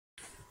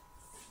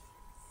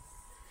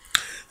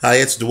Hi,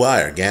 it's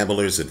Dwyer,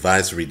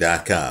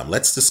 gamblersadvisory.com.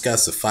 Let's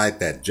discuss a fight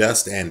that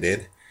just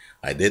ended.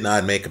 I did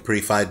not make a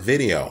pre-fight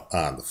video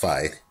on the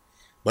fight,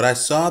 but I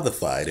saw the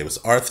fight. It was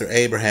Arthur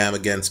Abraham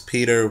against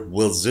Piotr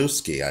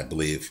Wilczewski, I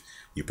believe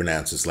you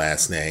pronounce his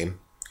last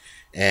name.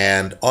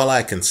 And all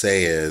I can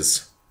say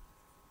is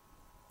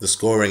the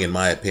scoring, in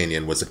my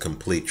opinion, was a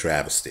complete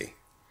travesty.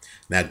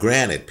 Now,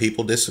 granted,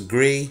 people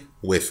disagree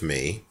with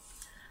me.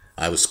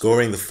 I was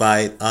scoring the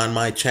fight on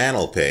my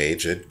channel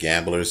page at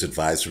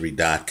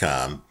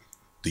gamblersadvisory.com,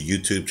 the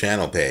YouTube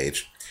channel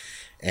page,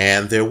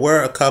 and there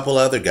were a couple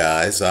other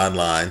guys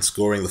online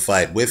scoring the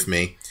fight with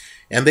me,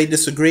 and they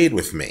disagreed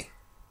with me.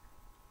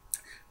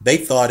 They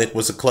thought it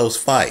was a close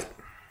fight.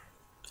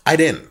 I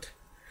didn't.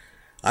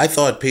 I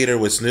thought Piotr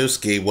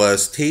Wilczewski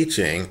was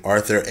teaching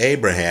Arthur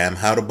Abraham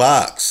how to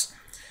box.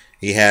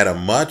 He had a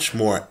much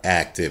more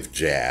active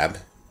jab,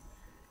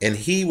 and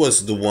he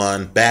was the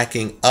one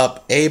backing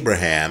up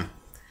Abraham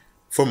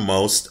for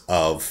most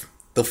of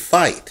the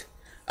fight.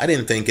 I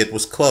didn't think it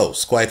was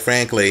close. Quite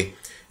frankly,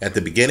 at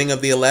the beginning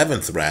of the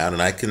 11th round,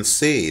 and I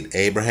concede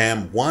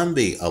Abraham won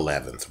the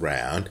 11th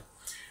round,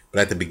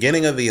 but at the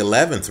beginning of the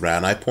 11th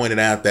round, I pointed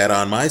out that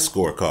on my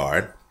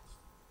scorecard,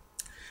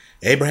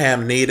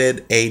 Abraham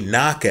needed a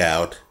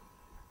knockout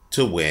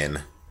to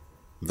win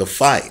the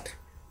fight.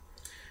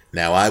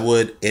 Now, I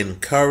would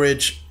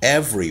encourage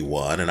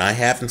everyone, and I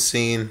haven't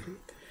seen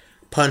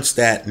punch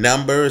stat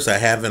numbers. I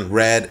haven't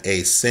read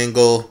a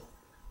single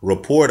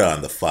report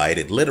on the fight.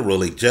 It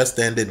literally just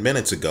ended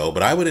minutes ago,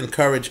 but I would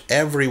encourage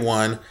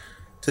everyone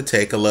to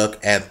take a look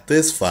at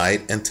this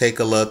fight and take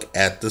a look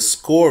at the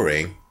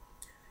scoring.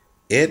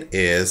 It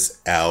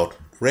is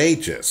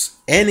outrageous.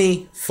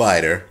 Any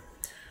fighter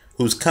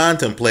who's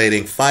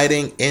contemplating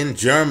fighting in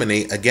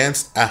Germany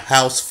against a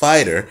house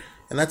fighter,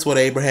 and that's what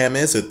Abraham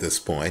is at this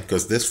point,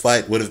 because this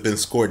fight would have been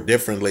scored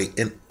differently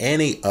in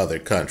any other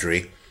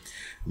country,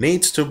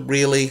 needs to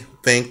really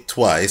think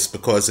twice,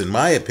 because in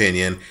my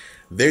opinion,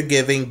 they're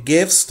giving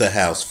gifts to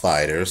house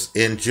fighters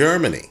in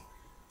Germany.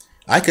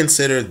 I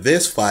consider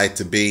this fight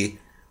to be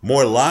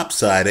more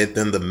lopsided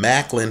than the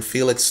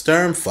Macklin-Felix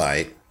Sturm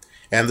fight,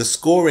 and the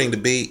scoring to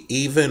be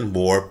even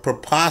more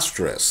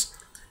preposterous.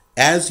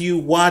 As you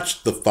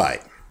watch the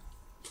fight,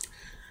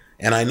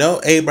 and I know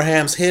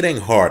Abraham's hitting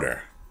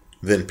harder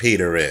than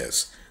Piotr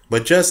is,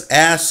 but just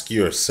ask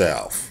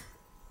yourself,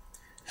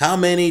 how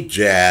many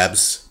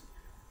jabs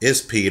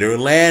is Piotr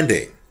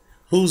landing?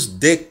 Who's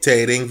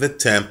dictating the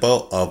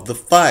tempo of the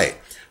fight?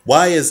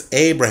 Why is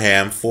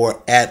Abraham,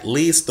 for at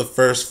least the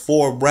first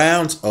 4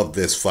 rounds of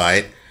this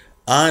fight,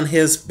 on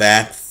his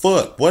back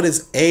foot? What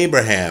is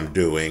Abraham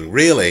doing,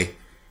 really,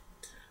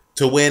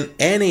 to win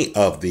any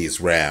of these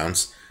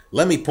rounds?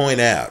 Let me point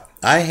out,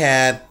 I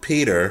had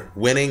Piotr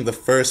winning the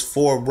first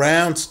 4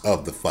 rounds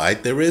of the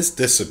fight. There is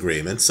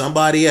disagreement.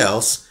 Somebody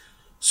else,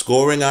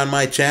 scoring on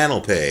my channel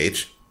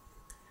page,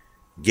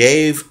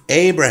 gave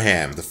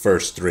Abraham the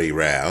first 3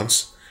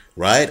 rounds,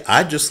 right?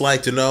 I'd just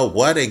like to know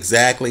what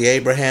exactly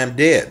Abraham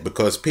did,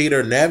 because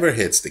Piotr never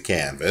hits the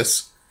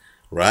canvas,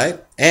 right?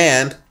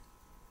 And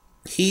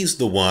he's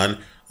the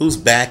one who's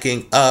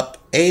backing up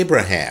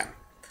Abraham.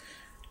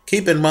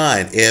 Keep in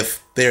mind,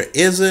 if there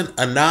isn't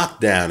a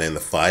knockdown in the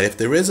fight, if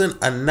there isn't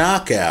a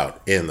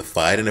knockout in the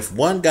fight, and if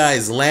one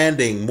guy's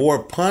landing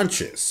more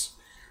punches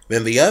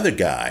than the other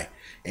guy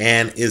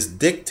and is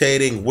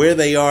dictating where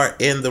they are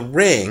in the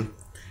ring,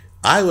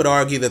 I would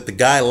argue that the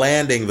guy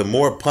landing the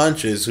more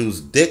punches, who's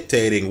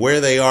dictating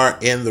where they are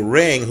in the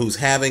ring, who's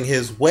having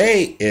his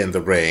way in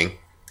the ring,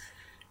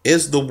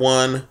 is the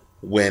one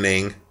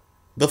winning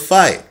the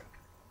fight.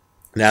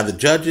 Now, the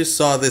judges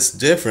saw this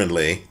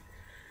differently.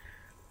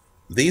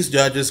 These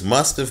judges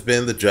must have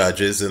been the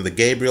judges in the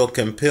Gabriel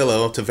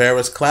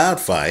Campillo-Tavares Cloud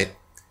fight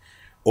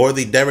or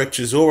the Derek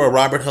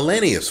Chisora-Robert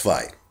Helenius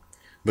fight,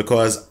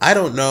 because I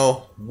don't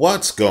know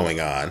what's going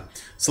on.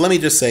 So let me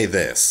just say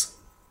this.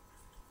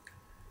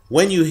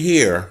 When you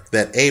hear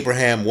that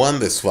Abraham won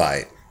this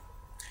fight,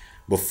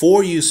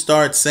 before you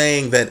start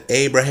saying that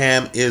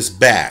Abraham is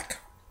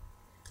back,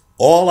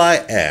 all I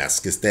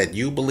ask is that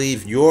you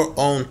believe your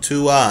own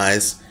 2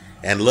 eyes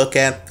and look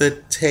at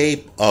the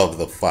tape of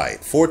the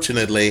fight.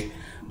 Fortunately,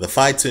 the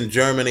fights in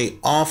Germany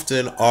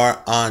often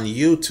are on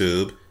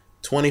YouTube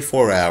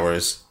 24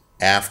 hours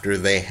after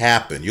they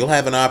happen. You'll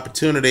have an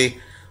opportunity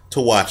to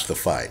watch the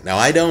fight. Now,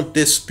 I don't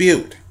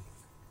dispute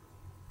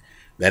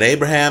that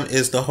Abraham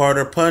is the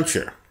harder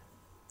puncher,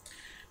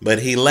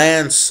 but he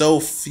lands so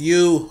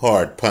few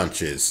hard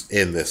punches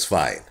in this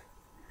fight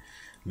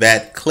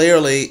that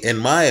clearly, in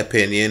my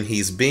opinion,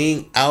 he's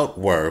being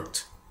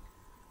outworked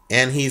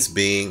and he's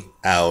being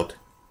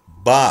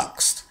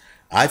outboxed.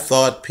 I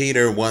thought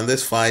Piotr won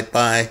this fight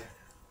by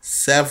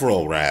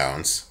several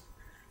rounds.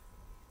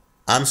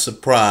 I'm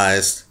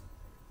surprised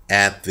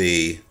at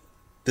the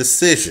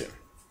decision.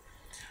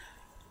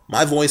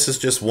 My voice is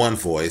just one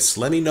voice.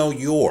 Let me know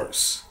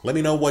yours. Let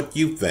me know what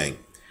you think.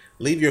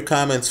 Leave your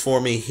comments for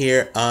me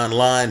here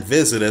online.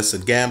 Visit us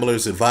at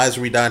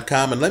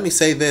gamblersadvisory.com. And let me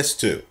say this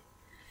too.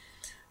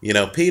 You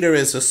know, Piotr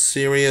is a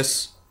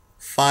serious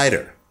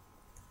fighter.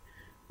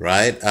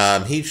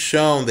 right? He's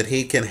shown that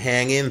he can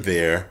hang in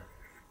there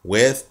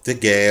with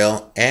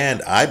DeGale,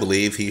 and I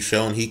believe he's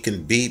shown he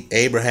can beat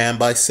Abraham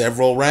by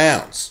several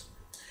rounds.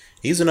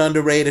 He's an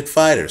underrated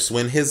fighter, so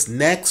in his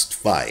next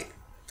fight,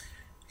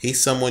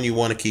 he's someone you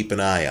want to keep an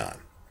eye on.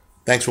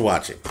 Thanks for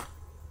watching.